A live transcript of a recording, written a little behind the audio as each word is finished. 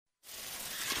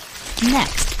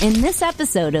Next, in this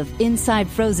episode of Inside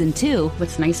Frozen 2...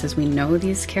 What's nice is we know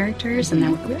these characters and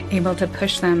then we're able to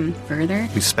push them further.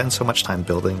 We spend so much time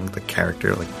building the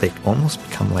character, like they almost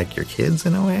become like your kids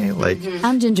in a way.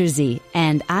 I'm Ginger Zee,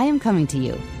 and I am coming to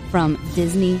you from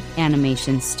Disney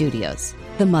Animation Studios,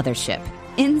 the mothership,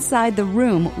 inside the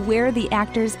room where the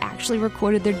actors actually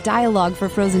recorded their dialogue for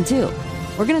Frozen 2.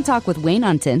 We're going to talk with Wayne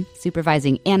Unten,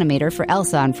 supervising animator for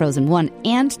Elsa on Frozen 1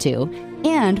 and 2,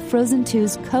 and Frozen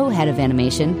 2's co-head of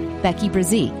animation, Becky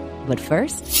Bresee. But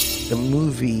first... The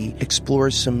movie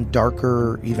explores some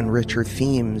darker, even richer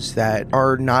themes that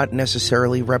are not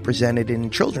necessarily represented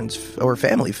in children's or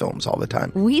family films all the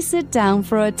time. We sit down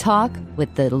for a talk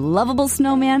with the lovable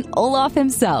snowman Olaf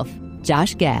himself,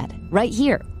 Josh Gad, right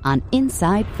here on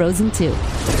Inside Frozen 2.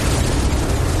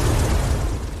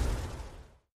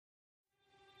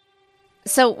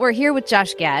 So we're here with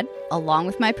Josh Gad, along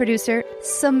with my producer,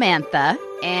 Samantha,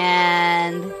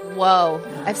 and whoa,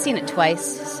 I've seen it twice,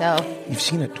 so... You've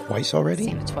seen it twice already? I've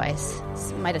seen it twice.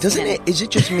 Might have Doesn't seen it? Is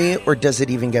it just me, or does it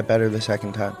even get better the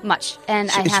second time? Much. And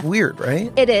it's weird,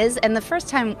 right? It is, and the first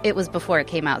time it was before it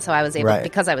came out, so I was able,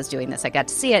 because I was doing this, I got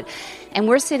to see it. And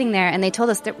we're sitting there, and they told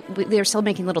us that they were still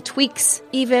making little tweaks,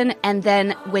 even, and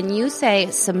then when you say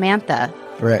Samantha...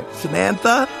 Right.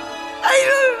 Samantha? I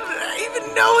don't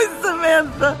even know it's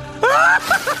Samantha.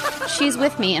 She's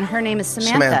with me, and her name is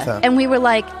Samantha. And we were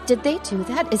like, did they do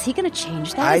that? Is he going to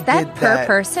change that? Is that per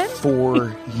person?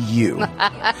 For you.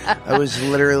 I was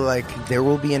literally like, there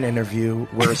will be an interview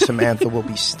where Samantha will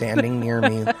be standing near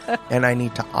me, and I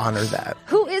need to honor that.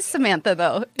 Who is Samantha,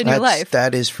 though, in your life?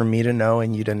 That is for me to know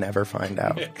and you to never find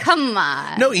out. Come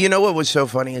on. No, you know what was so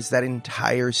funny is that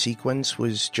entire sequence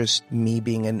was just me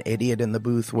being an idiot in the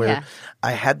booth where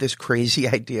I had this crazy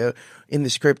idea. In the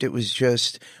script, it was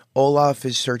just... Olaf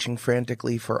is searching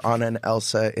frantically for Anna and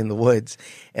Elsa in the woods.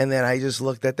 And then I just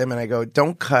looked at them and I go,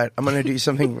 don't cut. I'm going to do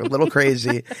something a little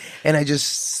crazy. And I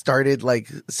just started like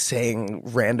saying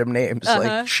random names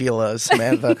like Sheila,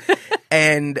 Samantha.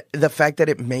 And the fact that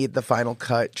it made the final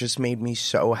cut just made me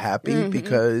so happy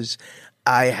because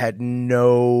I had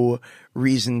no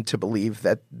reason to believe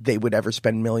that they would ever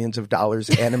spend millions of dollars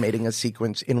animating a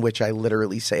sequence in which I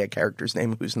literally say a character's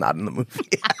name who's not in the movie.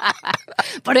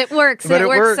 But it works. It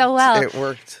works so well. It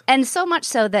worked. And so much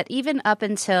so that even up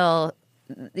until,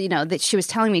 you know, that she was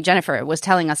telling me, Jennifer was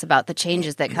telling us about the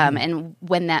changes that come. And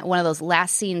when that one of those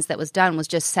last scenes that was done was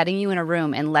just setting you in a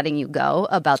room and letting you go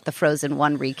about the Frozen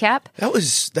 1 recap. That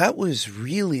was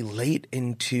really late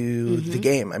into the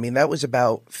game. I mean, that was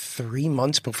about 3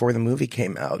 months before the movie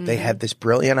came out. They had this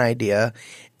brilliant idea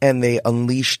and they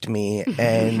unleashed me.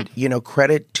 And, you know,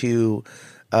 credit to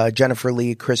Jennifer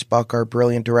Lee, Chris Buck, our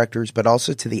brilliant directors, but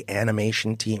also to the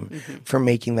animation team for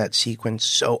making that sequence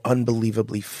so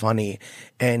unbelievably funny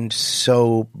and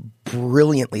so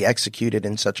brilliantly executed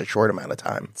in such a short amount of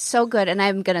time. So good. And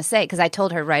I'm going to say, because I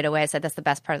told her right away, I said, that's the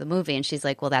best part of the movie. And she's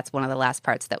like, well, that's one of the last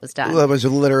parts that was done. Well, that was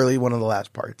literally one of the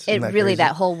last parts.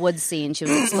 That whole woods scene, she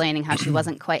was explaining how she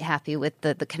wasn't quite happy with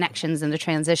the connections and the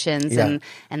transitions. And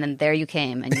then there you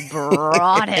came and you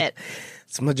brought it.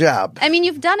 It's my job. I mean,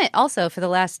 you've done it also for the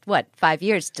last, 5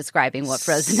 years describing what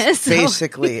Frozen is. So.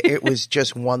 Basically, it was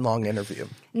just one long interview.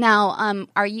 Now,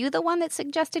 are you the one that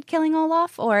suggested killing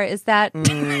Olaf, or is that...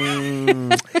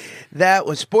 That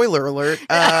was spoiler alert.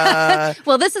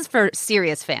 Well, this is for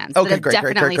serious fans that have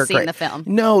definitely seen the film.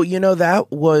 No, you know,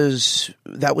 that was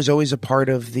always a part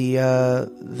of the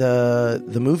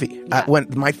movie. Yeah. When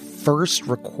my first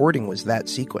recording was that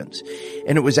sequence,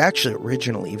 and it was actually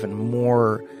originally even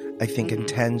more, I think,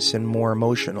 intense and more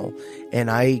emotional. And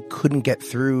I couldn't get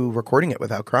through recording it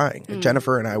without crying.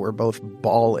 Jennifer and I were both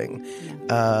bawling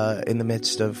in the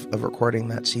midst of recording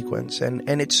that sequence.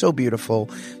 And it's so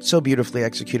beautiful, so beautifully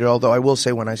executed. Although I will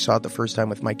say, when I saw it the first time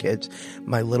with my kids,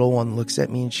 my little one looks at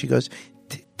me and she goes,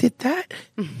 did that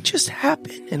just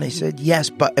happen? And I said, yes,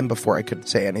 but, and before I could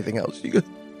say anything else, she goes,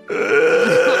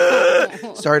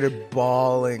 started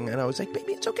bawling, and I was like,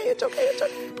 baby, it's okay,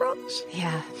 I promise.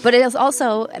 Yeah. But it is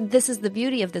also, this is the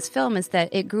beauty of this film, is that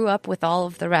it grew up with all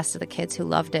of the rest of the kids who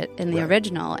loved it in the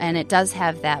original, and it does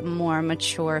have that more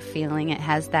mature feeling. It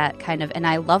has that kind of, and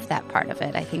I love that part of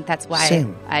it. I think that's why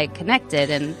I connected.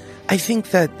 And I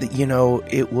think that, you know,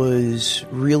 it was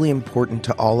really important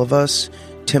to all of us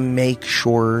to make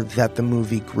sure that the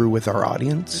movie grew with our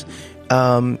audience.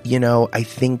 You know, I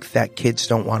think that kids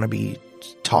don't want to be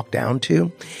talked down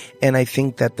to. And I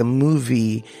think that the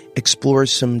movie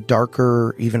explores some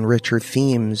darker, even richer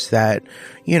themes that,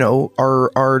 you know,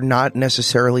 are not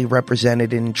necessarily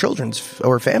represented in children's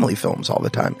or family films all the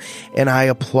time. And I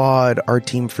applaud our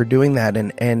team for doing that.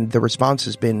 And the response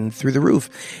has been through the roof.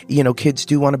 You know, kids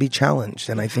do want to be challenged.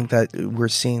 And I think that we're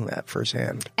seeing that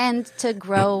firsthand. And to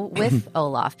grow with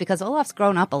Olaf, because Olaf's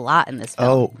grown up a lot in this film.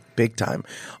 Oh, big time.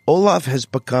 Olaf has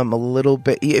become a little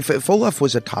bit, if Olaf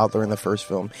was a toddler in the first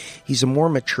film, he's a more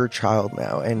mature child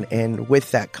now. And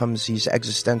with that comes these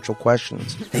existential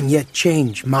questions. And yet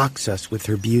change mocks us with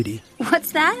her beauty.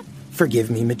 What's that? Forgive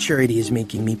me, maturity is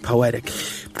making me poetic.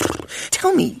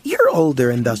 Tell me, you're older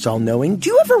and thus all-knowing. Do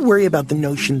you ever worry about the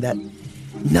notion that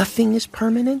nothing is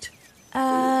permanent?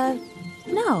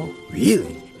 No.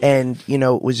 Really? And, you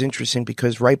know, it was interesting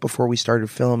because right before we started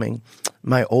filming,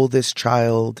 my oldest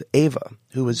child, Ava,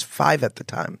 who was 5 at the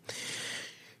time,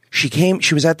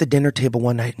 she was at the dinner table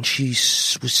one night and she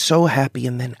was so happy,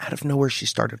 and then out of nowhere she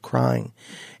started crying.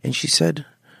 And she said,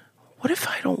 "What if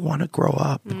I don't want to grow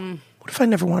up? What if I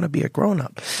never want to be a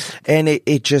grown-up?" And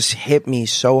it just hit me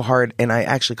so hard, and I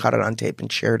actually caught it on tape and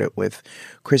shared it with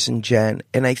Chris and Jen.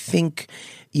 And I think,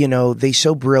 you know, they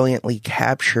so brilliantly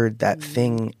captured that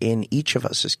thing in each of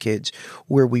us as kids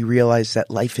where we realize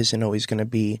that life isn't always going to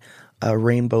be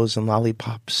rainbows and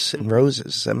lollipops and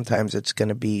roses. Sometimes it's going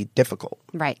to be difficult.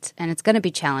 Right. And it's going to be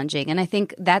challenging. And I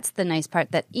think that's the nice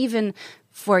part, that even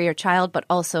for your child, but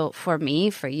also for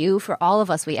me, for you, for all of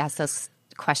us, we ask those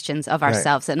questions of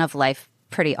ourselves and of life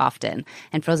pretty often.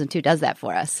 And Frozen 2 does that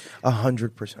for us.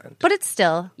 100%. But it's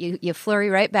still, you flurry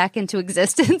right back into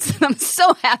existence. And I'm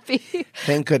so happy.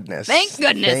 Thank goodness. Thank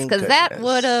goodness, because that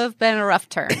would have been a rough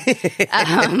turn.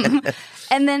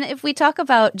 And then if we talk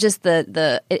about just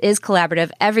it is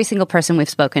collaborative. Every single person we've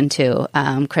spoken to,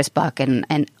 Chris Buck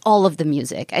and all of the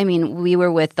music. I mean, we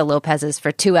were with the Lopez's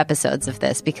for 2 episodes of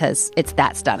this because it's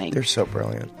that stunning. They're so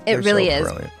brilliant. It really is.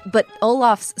 Brilliant. But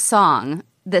Olaf's song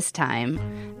this time,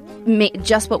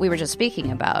 just what we were just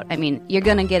speaking about. I mean, you're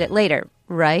going to get it later,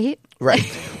 right? Right.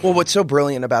 Well, what's so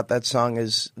brilliant about that song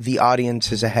is the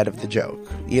audience is ahead of the joke.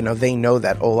 You know, they know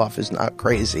that Olaf is not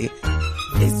crazy.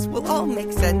 This will all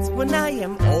make sense when I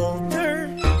am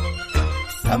older.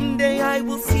 Someday I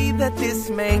will see that this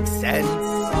makes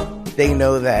sense. They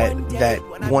know that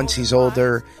once he's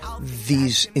older,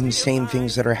 these insane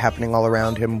things that are happening all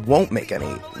around him won't make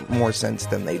any more sense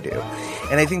than they do.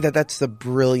 And I think that that's the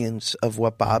brilliance of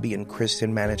what Bobby and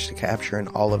Kristen managed to capture in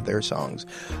all of their songs.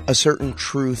 A certain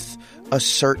truth, a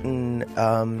certain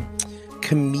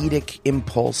comedic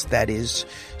impulse that is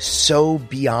so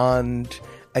beyond,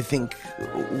 I think,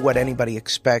 what anybody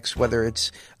expects, whether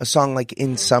it's a song like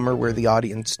In Summer where the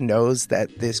audience knows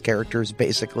that this character is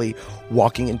basically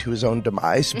walking into his own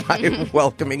demise by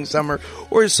welcoming summer,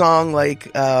 or a song like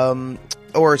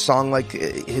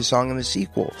his song in the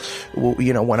sequel,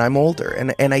 you know, When I'm Older.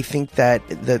 And I think that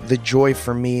the joy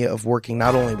for me of working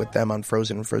not only with them on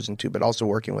Frozen and Frozen 2, but also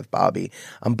working with Bobby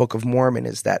on Book of Mormon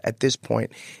is that at this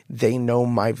point, they know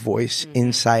my voice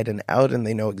inside and out, and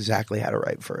they know exactly how to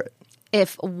write for it.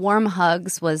 If warm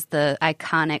hugs was the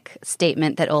iconic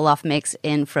statement that Olaf makes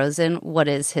in Frozen, what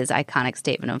is his iconic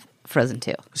statement of Frozen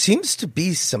 2? Seems to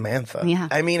be Samantha. Yeah.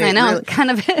 I mean, I know, really, kind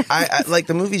of is. I like,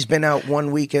 the movie's been out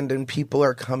one weekend and people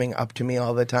are coming up to me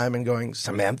all the time and going,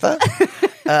 Samantha?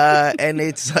 And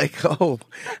it's like,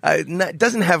 it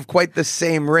doesn't have quite the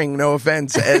same ring, no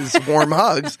offense, as warm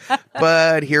hugs,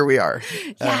 but here we are.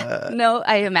 Yeah. No,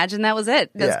 I imagine that was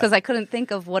it. That's because I couldn't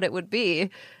think of what it would be.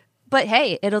 But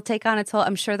hey, it'll take on its whole.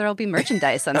 I'm sure there'll be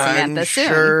merchandise on Samantha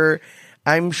soon.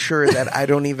 I'm sure that I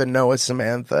don't even know a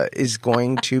Samantha is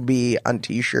going to be on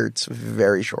T-shirts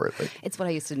very shortly. It's what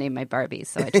I used to name my Barbies,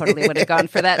 so I totally would have gone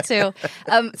for that too.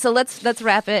 So let's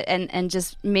wrap it and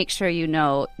just make sure you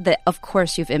know that, of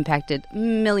course, you've impacted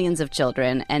millions of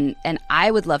children, and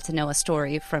I would love to know a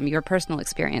story from your personal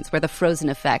experience where the Frozen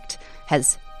effect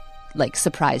has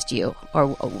surprised you,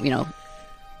 or you know.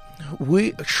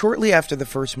 Shortly after the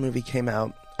first movie came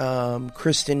out,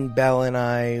 Kristen Bell and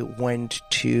I went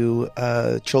to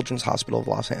Children's Hospital of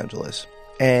Los Angeles,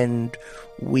 and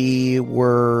we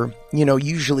were, you know,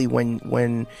 usually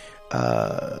when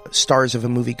stars of a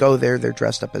movie go there, they're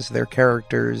dressed up as their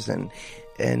characters,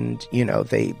 and you know,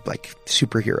 they like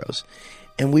superheroes.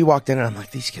 And we walked in and I'm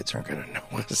like, these kids aren't going to know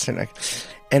us.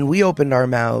 And we opened our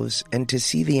mouths, and to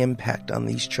see the impact on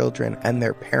these children and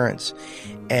their parents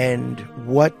and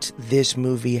what this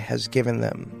movie has given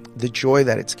them, the joy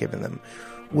that it's given them,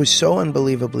 was so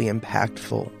unbelievably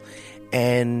impactful.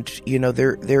 And, you know,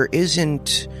 there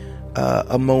isn't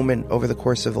a moment over the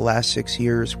course of the last 6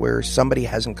 years where somebody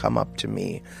hasn't come up to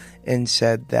me and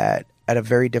said that at a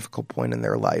very difficult point in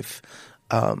their life,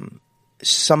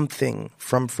 something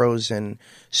from Frozen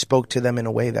spoke to them in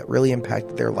a way that really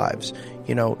impacted their lives.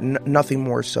 You know, nothing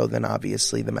more so than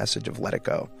obviously the message of let it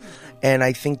go. And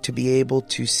I think to be able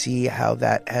to see how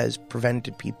that has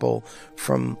prevented people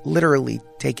from literally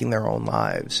taking their own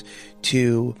lives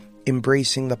to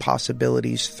embracing the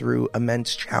possibilities through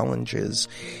immense challenges,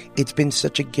 it's been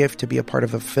such a gift to be a part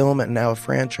of a film and now a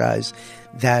franchise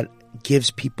that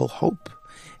gives people hope.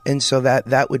 And so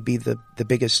that would be the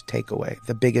biggest takeaway,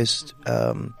 the biggest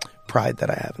pride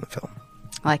that I have in the film.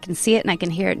 Well, I can see it and I can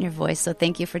hear it in your voice, so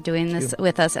thank you for doing this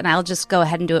with us. And I'll just go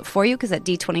ahead and do it for you, because at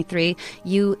D23,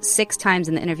 you 6 times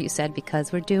in the interview said,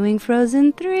 because we're doing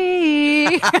Frozen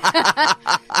 3. So I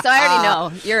already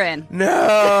know. You're in.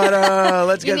 No.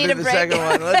 Let's get to the second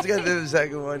one. Let's get to the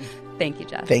second one. Thank you,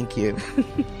 Josh. Thank you.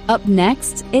 Up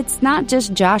next, it's not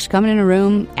just Josh coming in a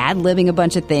room, ad-libbing a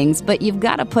bunch of things, but you've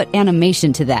got to put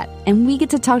animation to that. And we get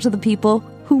to talk to the people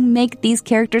who make these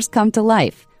characters come to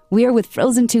life. We are with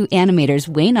Frozen 2 animators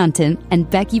Wayne Unten and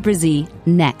Becky Bresee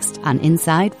next on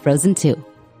Inside Frozen 2.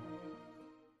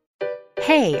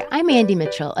 Hey, I'm Andy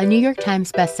Mitchell, a New York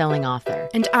Times bestselling author.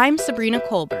 And I'm Sabrina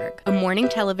Kohlberg, a morning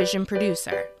television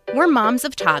producer. We're moms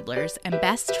of toddlers and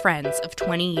best friends of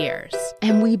 20 years.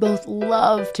 And we both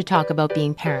love to talk about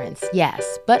being parents,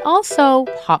 yes, but also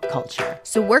pop culture.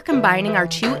 So we're combining our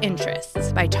 2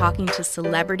 interests by talking to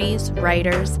celebrities,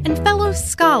 writers, and fellow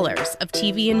scholars of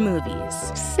TV and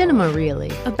movies. Cinema,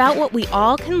 really. About what we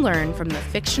all can learn from the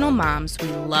fictional moms we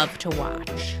love to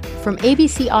watch. From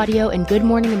ABC Audio and Good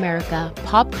Morning America,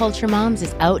 Pop Culture Moms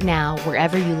is out now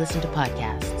wherever you listen to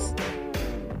podcasts.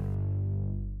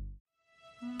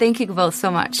 Thank you both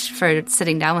so much for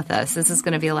sitting down with us. This is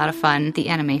going to be a lot of fun. The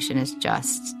animation is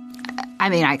just,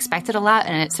 I expected a lot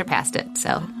and it surpassed it.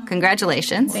 So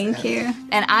congratulations. Thank you.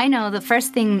 And I know the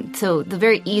first thing, so the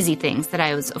very easy things that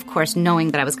I was, of course, knowing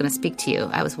that I was going to speak to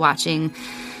you. I was watching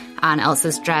on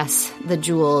Elsa's dress, the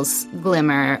jewels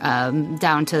glimmer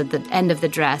down to the end of the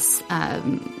dress.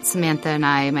 Samantha and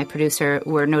I, my producer,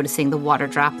 were noticing the water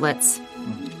droplets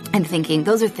and thinking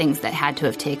those are things that had to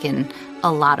have taken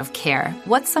a lot of care.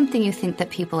 What's something you think that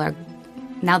people are,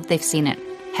 now that they've seen it,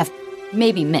 have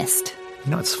maybe missed?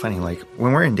 You know, it's funny, like,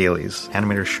 when we're in dailies,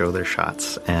 animators show their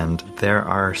shots, and there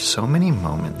are so many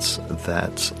moments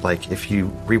that, like, if you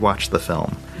rewatch the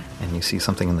film and you see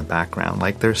something in the background,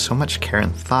 like, there's so much care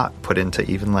and thought put into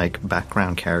even, like,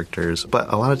 background characters.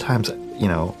 But a lot of times, you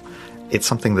know, it's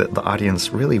something that the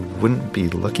audience really wouldn't be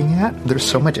looking at. There's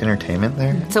so much entertainment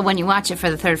there. So when you watch it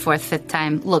for the 3rd, 4th, 5th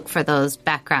time, look for those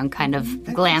background kind of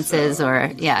glances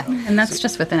or, yeah. And that's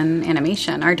just within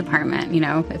animation, our department. You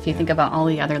know, if you think about all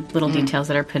the other little details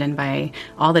that are put in by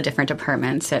all the different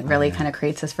departments, it really kind of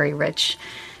creates this very rich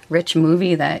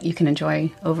movie that you can enjoy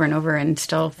over and over and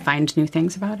still find new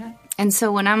things about it. And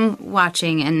so when I'm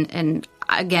watching, and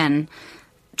again,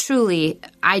 truly,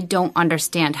 I don't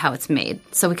understand how it's made.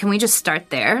 So can we just start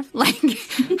there? Like,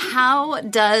 how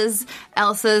does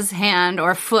Elsa's hand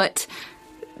or foot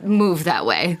move that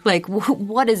way? Like,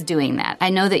 what is doing that? I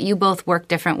know that you both work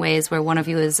different ways, where one of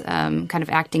you is kind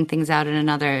of acting things out and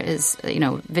another is,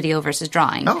 video versus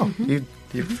drawing. Oh,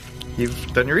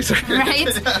 you've done your research. Right?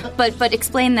 But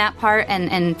explain that part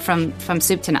and from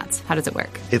soup to nuts. How does it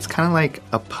work? It's kind of like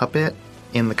a puppet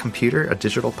in the computer, a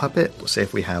digital puppet. Say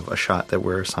if we have a shot that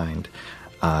we're assigned,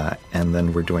 and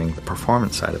then we're doing the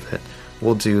performance side of it,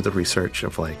 we'll do the research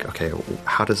of like, okay,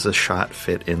 how does this shot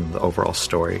fit in the overall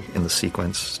story, in the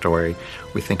sequence story?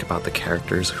 We think about the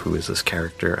characters. Who is this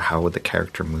character? How would the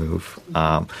character move?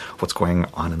 What's going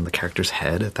on in the character's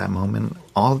head at that moment?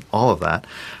 All of that.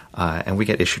 And we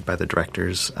get issued by the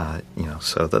directors,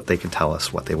 so that they can tell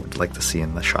us what they would like to see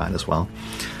in the shot as well.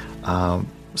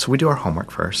 So we do our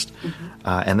homework first,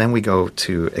 and then we go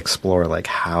to explore like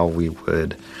how we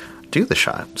would do the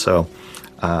shot. So,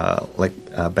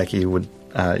 Becky,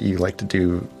 you like to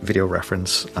do video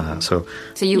reference? So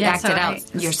you act it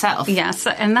out yourself. Yes,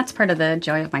 and that's part of the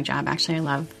joy of my job. Actually,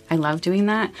 I love doing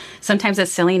that. Sometimes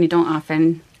it's silly, and you don't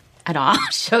often at all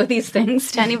show these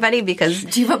things to anybody because...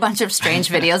 Do you have a bunch of strange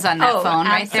videos on that phone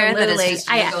right there? That is just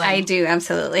I do,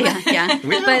 absolutely. Yeah.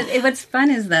 But what's fun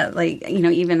is that,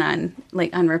 even on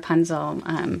Rapunzel,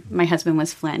 my husband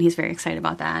was Flynn. He's very excited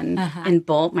about that. And in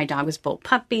Bolt, my dog was Bolt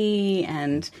Puppy,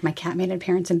 and my cat made an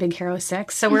appearance in Big Hero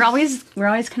 6. So we're always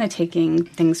kind of taking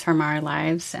things from our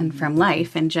lives and from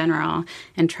life in general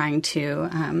and trying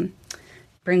to...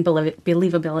 bring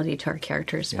believability to our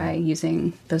characters by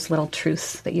using those little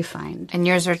truths that you find. And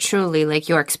yours are truly, like,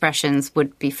 your expressions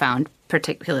would be found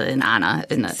particularly in Anna.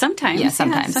 Sometimes.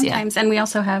 And we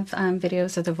also have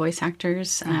videos of the voice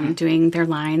actors doing their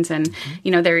lines. And,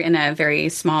 they're in a very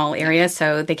small area,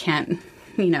 so they can't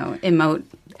emote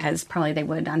as probably they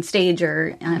would on stage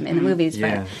or in the movies.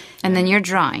 Yeah. And then you're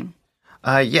drawing.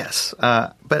 Yes.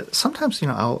 But sometimes,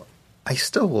 I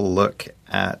still will look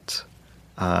at,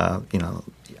 I'll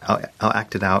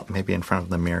act it out maybe in front of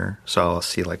the mirror. So I'll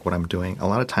see like what I'm doing. A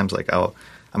lot of times, like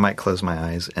I might close my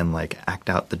eyes and like act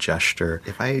out the gesture.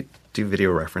 If I do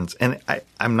video reference, and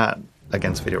I'm not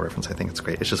against video reference, I think it's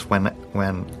great. It's just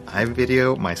when I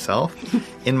video myself,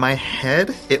 in my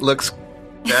head, it looks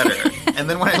better. And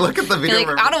then when I look at the video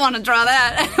You're like, I don't want to draw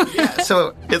that. yeah,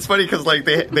 so it's funny because like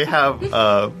they have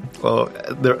our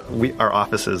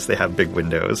offices, they have big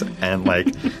windows, and like,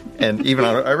 and even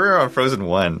I remember on Frozen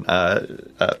 1,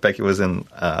 Becky was in,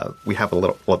 we have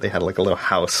they had like a little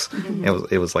house.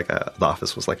 Mm-hmm. It was like the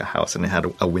office was like a house, and it had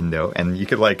a window, and you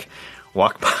could like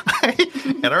walk by.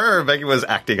 And I remember Becky was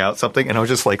acting out something, and I was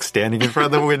just like standing in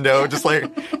front of the window, just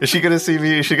like, is she going to see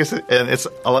me? Is she going to see? And it's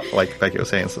a lot, like Becky was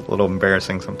saying, it's a little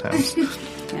embarrassing sometimes.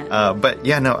 Yeah. But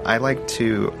yeah, no, I like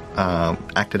to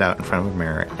act it out in front of a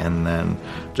mirror and then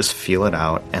just feel it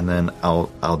out, and then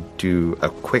I'll do a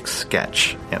quick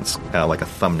sketch and like a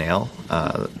thumbnail,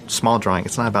 small drawing.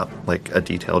 It's not about like a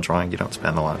detailed drawing. You don't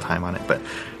spend a lot of time on it, but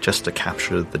just to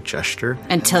capture the gesture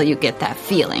until you get that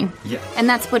feeling. Yeah, and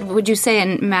that's what would you say?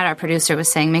 And Matt, our producer,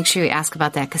 was saying, make sure you ask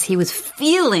about that because he was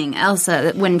feeling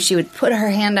Elsa when she would put her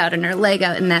hand out and her leg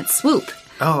out in that swoop.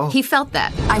 Oh, he felt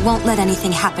that. I won't let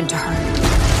anything happen to her.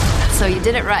 So you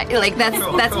did it right. Like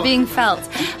that's being felt.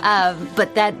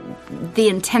 But the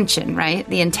intention, right?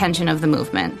 The intention of the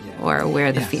movement or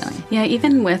where the feeling. Yeah,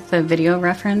 even with the video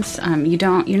reference, you're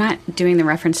not doing the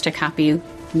reference to copy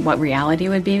what reality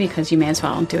would be, because you may as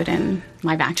well do it in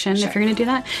live action if you're going to do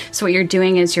that. So what you're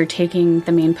doing is you're taking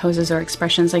the main poses or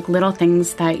expressions, like little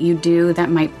things that you do that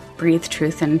might breathe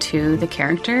truth into the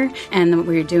character. And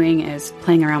what you're doing is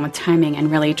playing around with timing and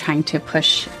really trying to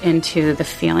push into the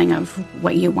feeling of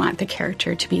what you want the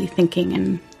character to be thinking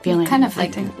and feeling. Kind of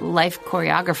like life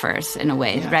choreographers in a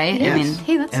way, right? Yes. I mean,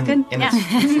 hey, that's good. And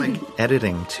it's like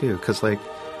editing too, because like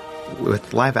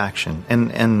with live action,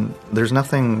 and there's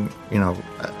nothing,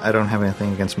 I don't have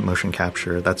anything against motion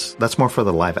capture. That's more for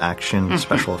the live action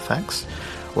special effects.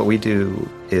 What we do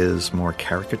is more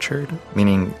caricatured,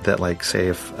 meaning that like say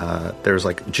if there's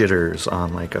like jitters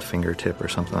on like a fingertip or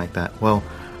something like that, well,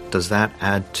 does that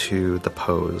add to the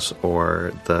pose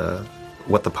or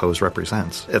what the pose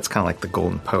represents? It's kind of like the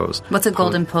golden pose. What's a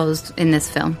golden pose in this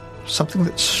film? Something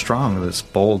that's strong, that's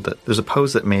bold. That there's a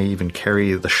pose that may even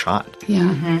carry the shot.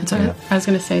 Yeah, that's what I was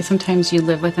going to say. Sometimes you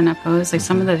live within a pose. Like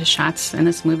some of the shots in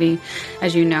this movie,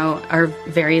 as you know, are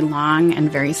very long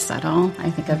and very subtle. I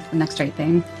think of The Next Right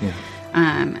Thing. Yeah.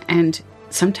 And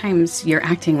sometimes you're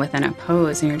acting within a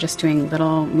pose and you're just doing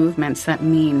little movements that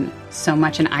mean so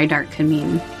much. And eye dart could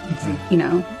mean,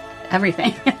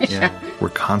 everything. Yeah, we're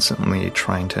constantly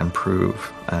trying to improve,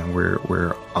 and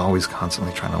we're always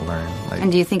constantly trying to learn.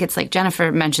 And do you think it's like Jennifer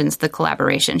mentions the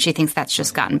collaboration? She thinks that's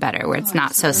just gotten better, where it's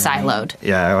not so siloed.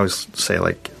 Yeah, I always say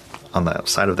like on the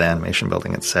side of the animation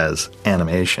building it says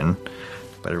animation,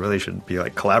 but it really should be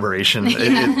like collaboration,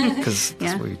 because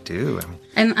that's what we do. I mean,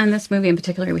 and on this movie in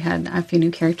particular, we had a few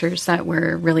new characters that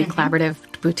were really collaborative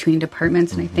between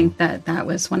departments, and I think that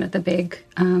was one of the big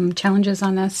challenges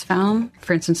on this film.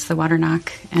 For instance, the water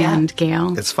knock and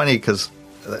Gale. It's funny because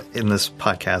in this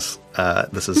podcast,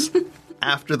 this is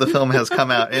after the film has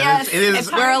come out. Yes, it is.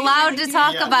 We're allowed to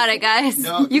talk about it, guys.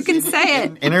 No, you can say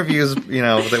it. Interviews,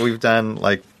 that we've done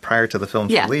like prior to the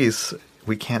film's release,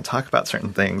 we can't talk about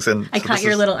certain things. And I caught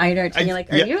your little eye dart, and you're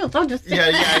like, are you allowed to say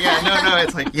that? No,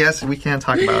 it's like, yes, we can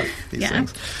talk about these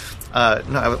things.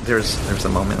 There's a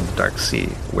moment in the Dark Sea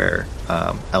where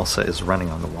Elsa is running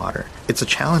on the water. It's a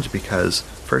challenge because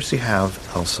first you have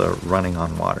Elsa running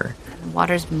on water.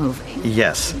 Water's moving.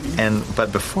 Yes,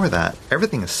 but before that,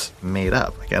 everything is made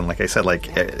up. Again, like I said,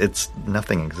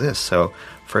 nothing exists. So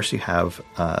first you have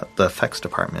the effects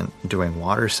department doing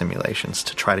water simulations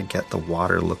to try to get the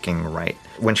water looking right.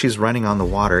 When she's running on the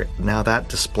water, now that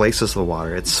displaces the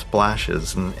water. It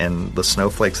splashes, and the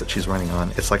snowflakes that she's running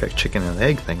on, it's like a chicken and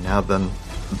egg thing. Now then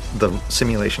the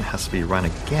simulation has to be run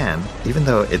again, even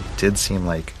though it did seem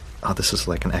like, oh, this is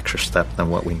like an extra step than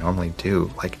what we normally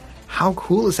do. Like, how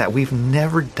cool is that? We've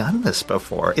never done this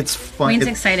before. It's fun. Wayne's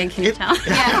excited, can you tell?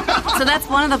 Yeah. So that's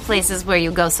one of the places where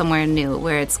you go somewhere new,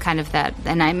 where it's kind of that,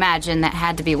 and I imagine that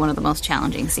had to be one of the most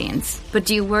challenging scenes. But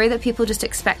do you worry that people just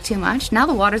expect too much? Now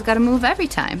the water's got to move every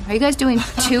time. Are you guys doing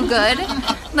too good?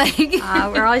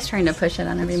 We're always trying to push it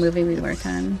on every movie we work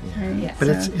on. Right? Yeah. But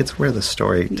it's where the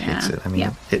story takes it. I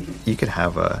mean, you could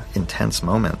have a intense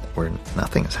moment where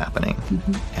nothing is happening,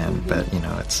 but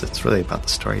it's really about the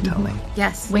storytelling.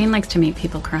 Yes. Wayne likes to make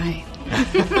people cry.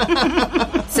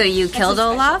 So you killed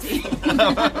Olaf? Is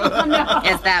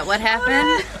that what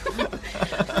happened?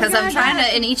 Because I'm trying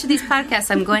to, in each of these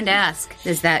podcasts, I'm going to ask,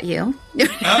 is that you?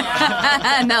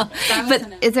 No.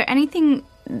 But is there anything,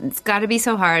 it's got to be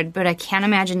so hard, but I can't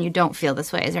imagine you don't feel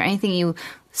this way. Is there anything you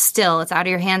still, it's out of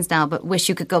your hands now, but wish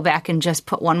you could go back and just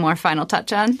put one more final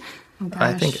touch on? Oh,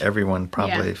 I think everyone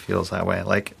probably feels that way.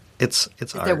 Like, it's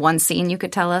Is art. there one scene you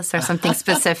could tell us or something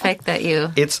specific that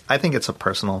you... I think it's a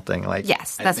personal thing. Like,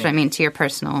 Yes, that's what I mean, to your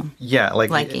personal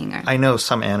liking. Or... I know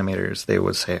some animators, they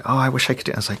would say, oh, I wish I could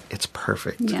do it. I was like, it's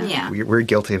perfect. Yeah. We're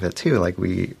guilty of it too. Like,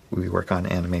 we work on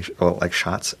animation, like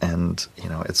shots, and, you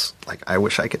know, it's like, I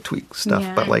wish I could tweak stuff.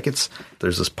 Yeah. But, like,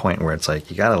 there's this point where it's like,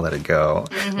 you got to let it go.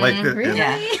 Like, really?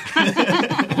 Yeah.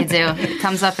 You do. It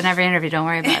comes up in every interview. Don't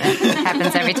worry about it. It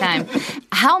happens every time.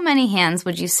 How many hands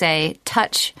would you say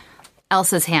touch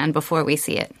Elsa's hand before we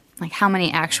see it? Like, how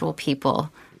many actual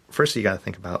people? First, you got to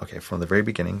think about, okay, from the very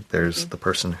beginning, there's the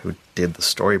person who did the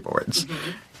storyboards.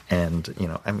 And, you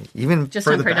know, I mean, even just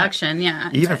further on production,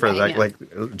 back, even further back,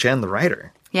 like Jen, the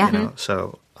writer. Yeah. You know,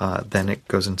 so then it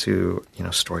goes into, you know,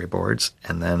 storyboards,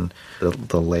 and then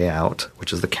the layout,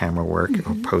 which is the camera work,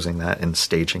 posing that and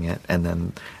staging it, and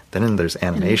then there's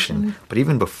animation. But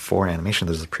even before animation,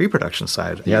 there's the pre-production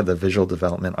side. Yeah, the visual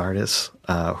development artists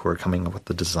who are coming up with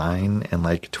the design and,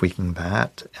 like, tweaking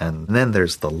that. And then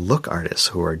there's the look artists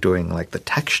who are doing, like, the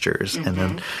textures. And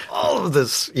then all of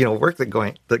this, you know, work that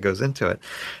goes into it.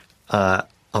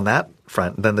 On that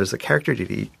front, then there's the character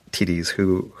TDs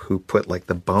who put, like,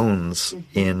 the bones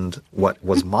in what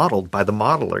was modeled by the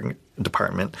modeling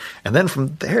department, and then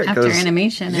from there it goes after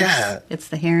animation. It's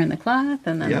the hair and the cloth,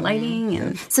 and then the lighting.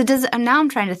 And so now I'm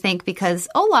trying to think, because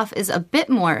Olaf is a bit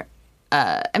more.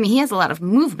 I mean, he has a lot of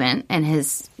movement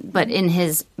but in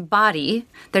his body,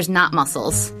 there's not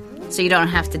muscles. So you don't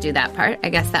have to do that part. I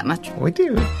guess that much. We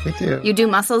do. You do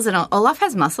muscles, and Olaf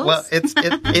has muscles. Well, he's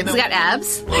got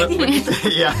abs.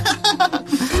 Yeah.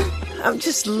 I'm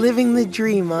just living the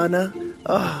dream, Anna.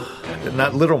 Oh.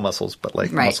 Not little muscles, but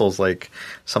like muscles, like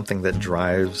something that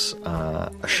drives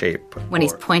a shape. When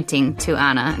he's pointing to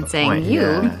Anna and saying,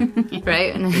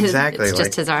 right? And exactly. It's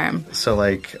just his arm. So,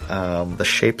 like, the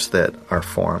shapes that are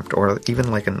formed, or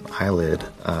even like an eyelid,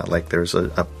 like there's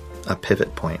a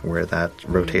pivot point where that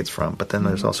rotates from. But then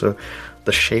there's also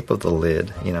the shape of the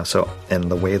lid, you know, so, and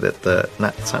the way that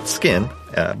it's not skin,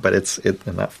 but it's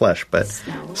not flesh, but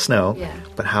snow,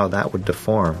 but how that would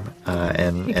deform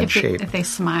and shape. If they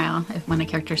smile, when a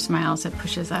character smiles, it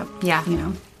pushes up, you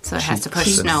know. So it has to push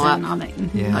snow up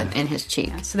in his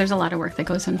cheek. So there's a lot of work that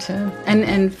goes into,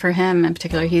 and for him in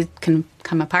particular, he can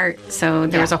come apart. So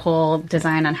there was a whole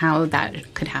design on how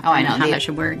that could happen. Oh, I know. And how that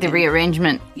should work. The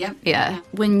rearrangement. Yep. Yeah.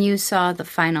 When you saw the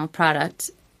final product,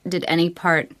 did any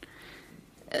part,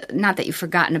 not that you've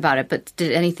forgotten about it, but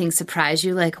did anything surprise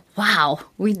you? Like, wow,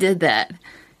 we did that.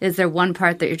 Is there one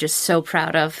part that you're just so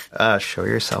proud of? Show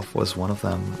Yourself was one of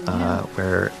them,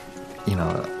 where, you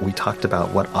know, we talked about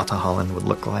what Atta Holland would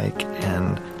look like,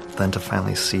 and then to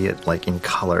finally see it, like, in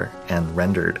color and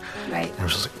rendered. Right. And it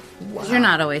was just like, wow. You're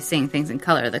not always seeing things in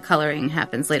color. The coloring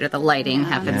happens later. The lighting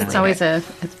happens later. It's always a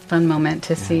fun moment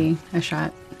to see a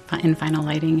shot in final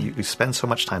lighting. You spend so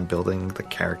much time building the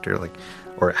character, like,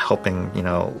 or helping, you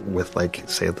know, with, like,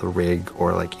 say, the rig,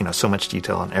 or, like, you know, so much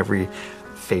detail on every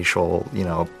facial, you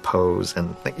know, pose,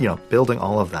 and, you know, building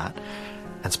all of that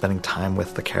and spending time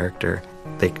with the character.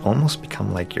 They almost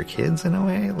become like your kids in a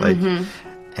way, like,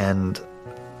 and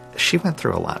she went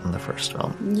through a lot in the first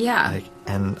film. Yeah. Like,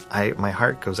 and my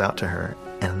heart goes out to her.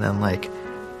 And then, like,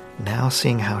 now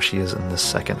seeing how she is in this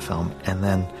second film, and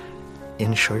then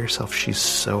in Show Yourself, she's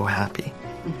so happy.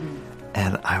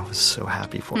 And I was so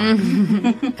happy for her.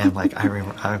 And, like, I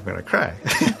remember, I'm going to cry.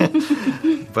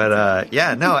 But,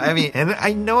 yeah, no, I mean, and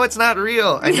I know it's not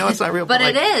real. But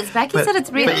it is. Becky said it's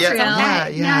real. Yeah,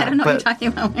 I don't know what you're talking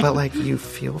about. But, like, you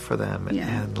feel for them.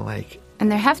 And, like...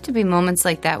 And there have to be moments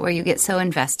like that where you get so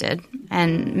invested.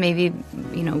 And maybe,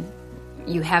 you know,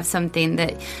 you have something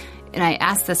that... And I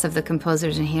asked this of the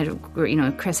composers, and he had, you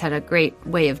know, Chris had a great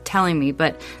way of telling me,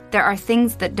 but there are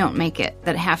things that don't make it,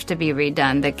 that have to be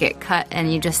redone, that get cut,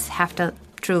 and you just have to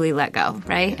truly let go,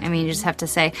 right? I mean, you just have to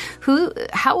say,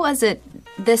 how was it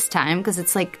this time? Because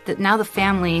it's like now the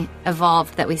family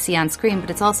evolved that we see on screen, but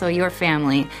it's also your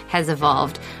family has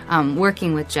evolved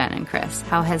working with Jen and Chris.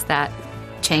 How has that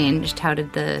changed? How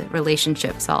did the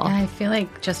relationships all... Yeah, I feel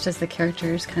like just as the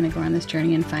characters kind of go on this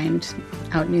journey and find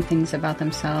out new things about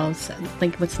themselves,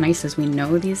 like, what's nice is we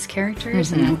know these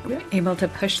characters and we're able to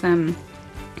push them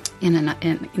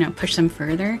push them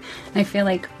further. And I feel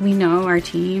like we know our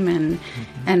team,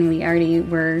 and we already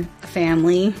were a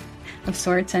family of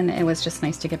sorts, and it was just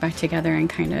nice to get back together and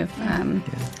kind of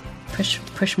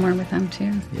push more with them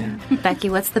too. Yeah. Becky,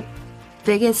 what's the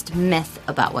biggest myth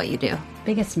about what you do?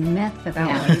 Biggest myth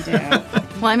about what you do?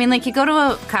 Well, I mean, like, you go to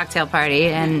a cocktail party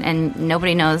and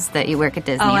nobody knows that you work at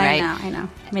Disney, right? I know.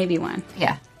 Maybe one.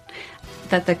 Yeah.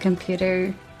 That the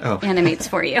computer animates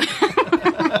for you.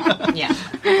 Yeah.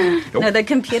 No, the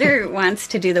computer wants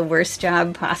to do the worst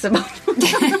job possible.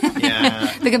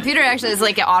 Yeah. The computer actually is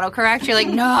like an autocorrect. You're like,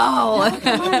 no.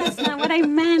 That's not what I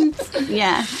meant.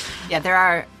 Yeah. Yeah, there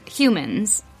are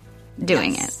humans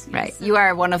doing it, right? You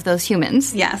are one of those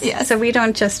humans. Yes. So we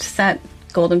don't just set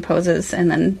golden poses and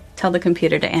then tell the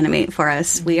computer to animate for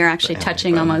us. We are actually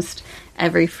touching almost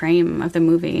every frame of the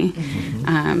movie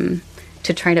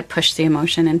to try to push the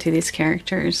emotion into these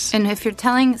characters. And if you're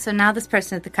telling, so now this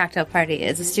person at the cocktail party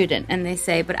is a student, and they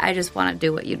say, but I just want to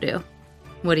do what you do.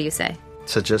 What do you say?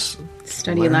 So just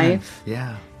study learn. life.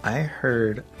 Yeah. I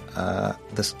heard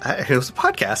this. It was a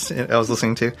podcast I was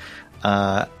listening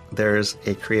to. There's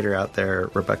a creator out there,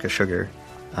 Rebecca Sugar,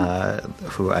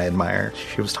 who I admire.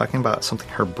 She was talking about something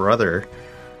her brother,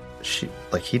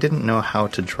 he didn't know how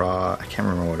to draw. I can't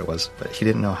remember what it was, but he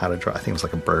didn't know how to draw. I think it was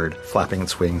like a bird flapping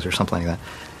its wings or something like that.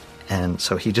 And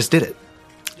so he just did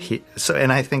it.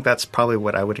 And I think that's probably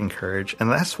what I would encourage.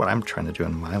 And that's what I'm trying to do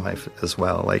in my life as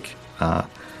well. Like,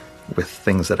 with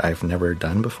things that I've never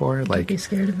done before. Like, don't be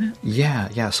scared of it.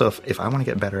 Yeah. So if I want to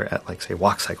get better at, like, say,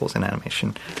 walk cycles in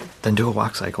animation, then do a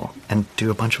walk cycle and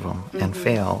do a bunch of them and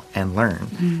fail and learn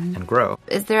and grow.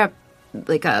 Is there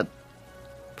a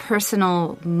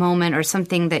personal moment or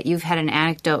something that you've had an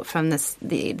anecdote from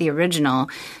the original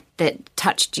that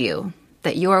touched you,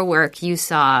 that your work you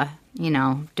saw,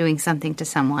 doing something to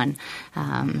someone?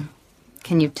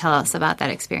 Can you tell us about that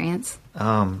experience?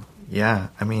 Yeah.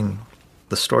 I mean,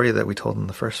 the story that we told in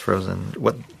the first Frozen,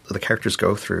 what the characters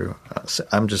go through,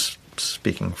 I'm just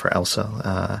speaking for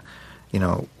Elsa,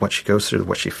 what she goes through,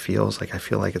 what she feels, like, I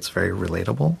feel like it's very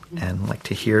relatable. And, like,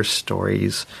 to hear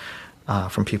stories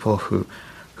from people who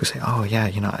say, oh, yeah,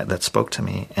 that spoke to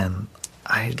me. And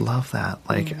I love that.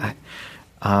 Like,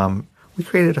 we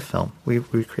created a film. We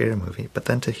created a movie. But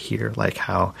then to hear, like,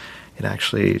 how it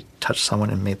actually touched someone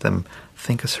and made them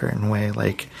think a certain way,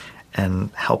 like, and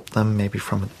help them maybe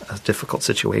from a difficult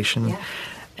situation. Yeah.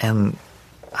 And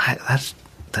that's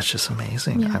just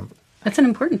amazing. Yeah. That's an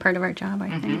important part of our job,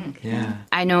 I think. Yeah.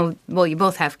 I know, well, you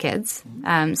both have kids.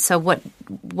 So what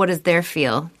does their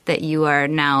feel that you are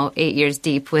now 8 years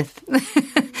deep with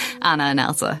Anna and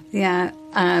Elsa? Yeah.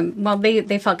 Well,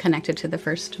 they felt connected to the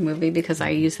first movie because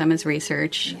I use them as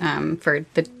research for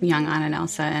the young Anna and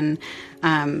Elsa. And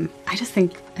I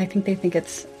think they think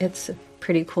it's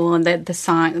pretty cool. And the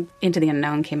song Into the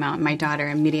Unknown came out and my daughter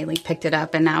immediately picked it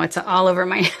up and now it's all over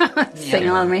my house, singing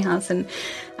all over my house. And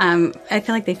I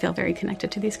feel like they feel very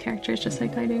connected to these characters just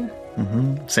like I do.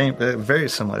 Mm-hmm. Same, very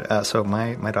similar. So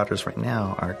my daughters right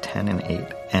now are 10 and 8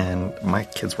 and my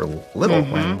kids were little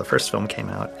when the first film came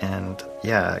out. And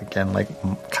yeah, again, like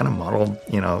kind of modeled,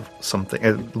 something.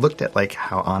 It looked at like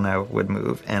how Anna would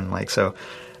move and like, so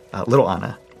little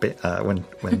Anna, when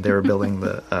they were building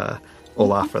the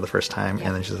Olaf for the first time,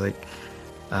 and then she's like,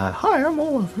 hi, I'm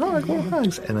Olaf. Hi,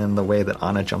 hugs. And then the way that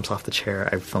Anna jumps off the chair,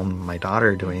 I filmed my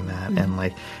daughter doing that. And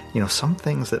like, some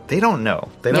things that they don't know.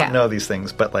 They don't know these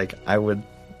things, but like I would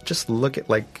just look at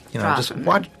like, just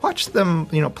watch them,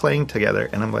 playing together.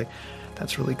 And I'm like,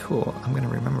 that's really cool. I'm going to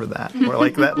remember that. Or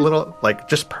like that little, like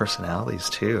just personalities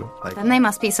too. Like, then they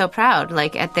must be so proud,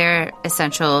 like at their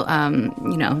essential,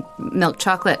 milk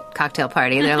chocolate cocktail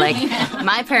party. They're like,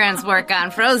 my parents work on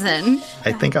Frozen.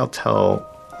 I think I'll tell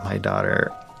my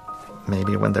daughter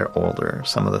maybe when they're older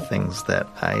some of the things that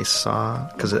I saw,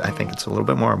 because I think it's a little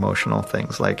bit more emotional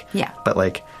things, like, but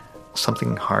like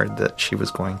something hard that she was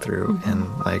going through, and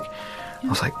like I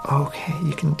was like, oh, okay,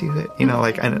 you can do it,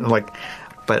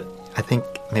 but I think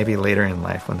maybe later in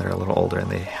life when they're a little older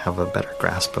and they have a better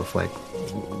grasp of like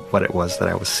what it was that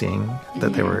I was seeing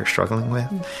that they were struggling with,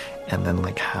 and then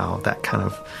like how that kind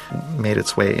of made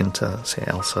its way into, say,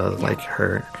 Elsa, like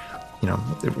her,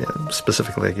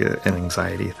 specifically like an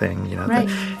anxiety thing, right.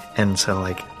 And so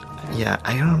like, yeah,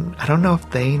 I don't know if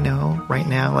they know right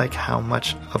now like how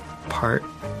much a part,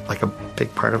 like a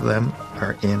big part of them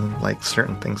are in like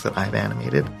certain things that I've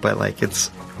animated, but like it's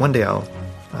one day I'll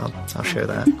share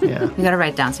that. Yeah. You got to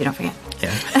write it down so you don't forget.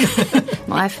 Yeah.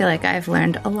 Well, I feel like I've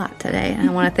learned a lot today, and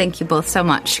I want to thank you both so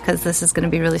much, because this is going to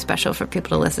be really special for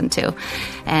people to listen to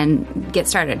and get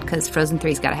started, because Frozen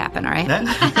 3's got to happen, all right?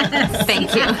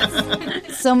 Thank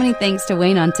you. So many thanks to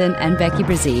Wayne Unten and Becky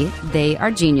Bresee. They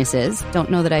are geniuses. Don't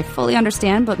know that I fully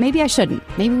understand, but maybe I shouldn't.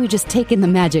 Maybe we just take in the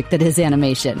magic that is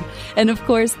animation. And of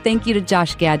course, thank you to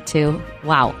Josh Gad, too.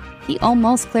 Wow. He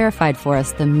almost clarified for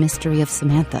us the mystery of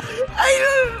Samantha. I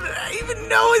don't even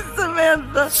know it's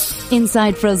Samantha.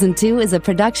 Inside Frozen 2 is a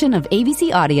production of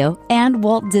ABC Audio and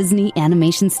Walt Disney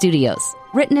Animation Studios.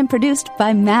 Written and produced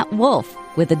by Matt Wolf,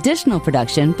 with additional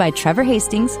production by Trevor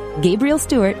Hastings, Gabriel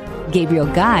Stewart, Gabriel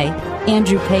Guy,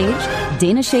 Andrew Page,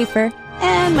 Dana Schaefer,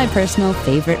 and my personal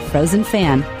favorite Frozen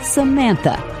fan,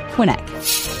 Samantha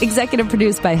Winnick. Executive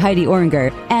produced by Heidi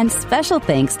Oringer, and special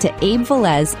thanks to Abe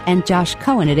Velez and Josh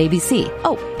Cohen at ABC.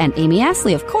 Oh, and Amy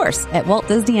Astley, of course, at Walt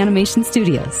Disney Animation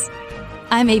Studios.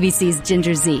 I'm ABC's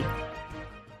Ginger Zee.